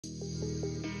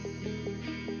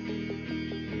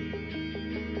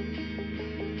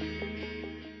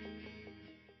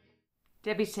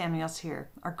Debbie Samuels here.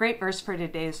 Our great verse for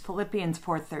today is Philippians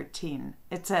 4:13.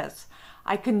 It says,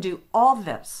 I can do all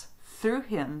this through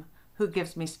him who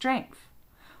gives me strength.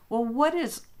 Well, what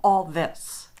is all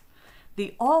this?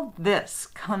 The all this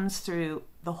comes through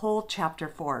the whole chapter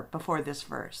 4 before this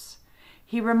verse.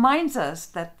 He reminds us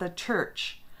that the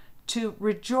church to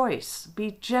rejoice,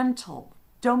 be gentle,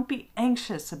 don't be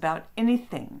anxious about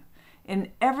anything.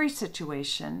 In every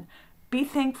situation, be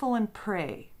thankful and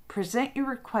pray. Present your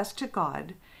request to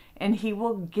God, and he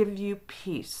will give you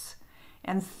peace.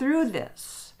 And through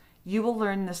this, you will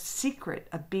learn the secret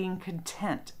of being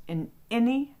content in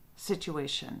any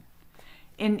situation,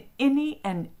 in any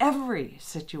and every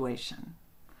situation.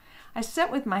 I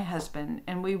sat with my husband,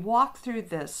 and we walked through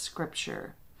this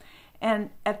scripture. And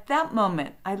at that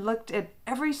moment, I looked at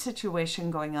every situation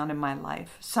going on in my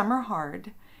life. Some are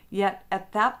hard, yet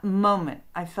at that moment,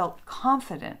 I felt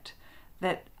confident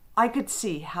that I could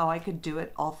see how I could do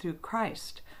it all through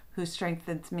Christ, who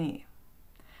strengthens me.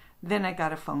 Then I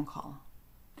got a phone call.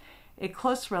 A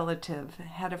close relative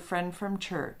had a friend from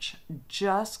church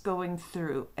just going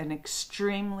through an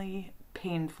extremely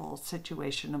painful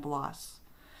situation of loss.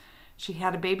 She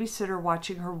had a babysitter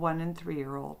watching her 1- and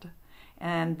 3-year-old,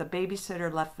 and the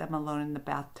babysitter left them alone in the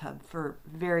bathtub for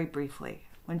very briefly.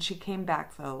 When she came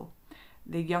back, though,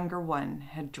 the younger one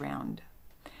had drowned.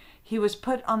 He was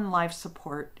put on life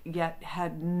support, yet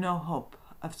had no hope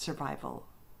of survival.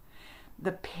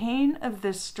 The pain of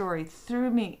this story threw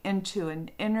me into an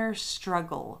inner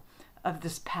struggle of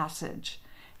this passage,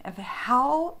 of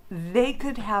how they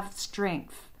could have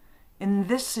strength in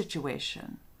this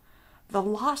situation. The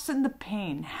loss and the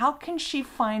pain, how can she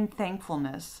find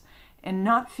thankfulness and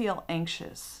not feel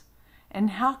anxious?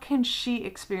 And how can she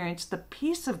experience the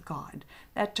peace of God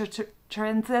that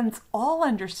transcends all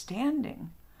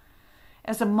understanding?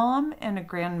 As a mom and a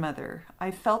grandmother, I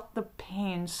felt the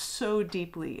pain so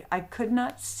deeply. I could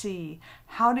not see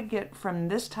how to get from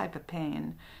this type of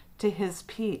pain to his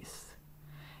peace.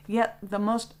 Yet the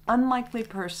most unlikely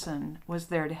person was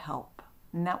there to help,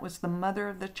 and that was the mother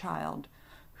of the child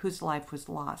whose life was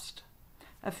lost.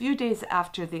 A few days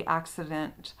after the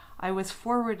accident, I was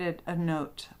forwarded a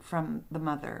note from the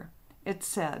mother. It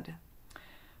said,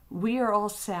 "We are all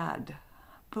sad,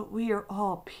 but we are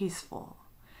all peaceful.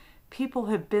 People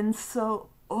have been so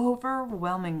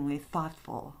overwhelmingly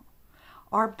thoughtful.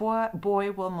 Our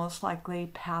boy will most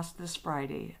likely pass this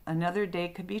Friday. Another day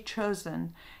could be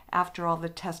chosen after all the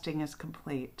testing is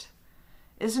complete.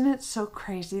 Isn't it so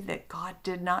crazy that God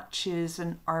did not choose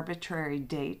an arbitrary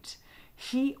date?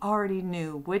 He already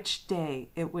knew which day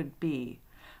it would be.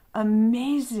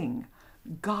 Amazing!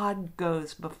 God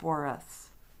goes before us."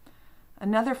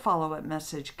 Another follow-up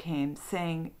message came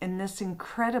saying, in this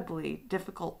incredibly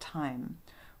difficult time,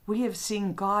 we have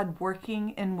seen God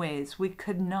working in ways we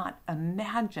could not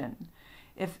imagine.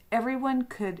 If everyone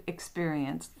could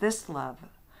experience this love,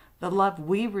 the love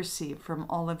we receive from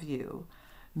all of you,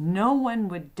 no one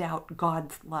would doubt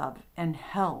God's love and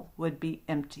hell would be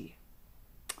empty.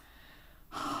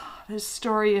 This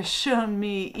story has shown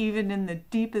me, even in the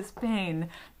deepest pain,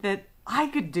 that I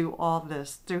could do all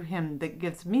this through him that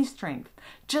gives me strength,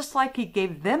 just like he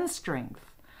gave them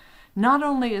strength. Not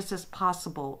only is this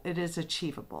possible, it is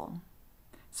achievable.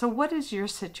 So what is your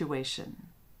situation?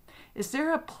 Is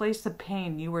there a place of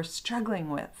pain you are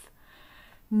struggling with?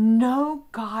 Know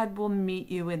God will meet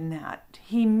you in that.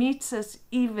 He meets us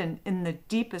even in the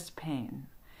deepest pain.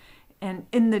 And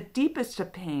in the deepest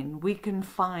of pain, we can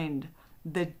find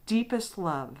the deepest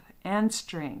love and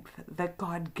strength that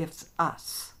God gives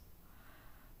us.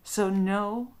 So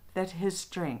know that his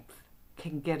strength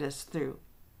can get us through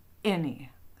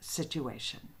any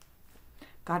situation.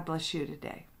 God bless you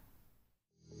today.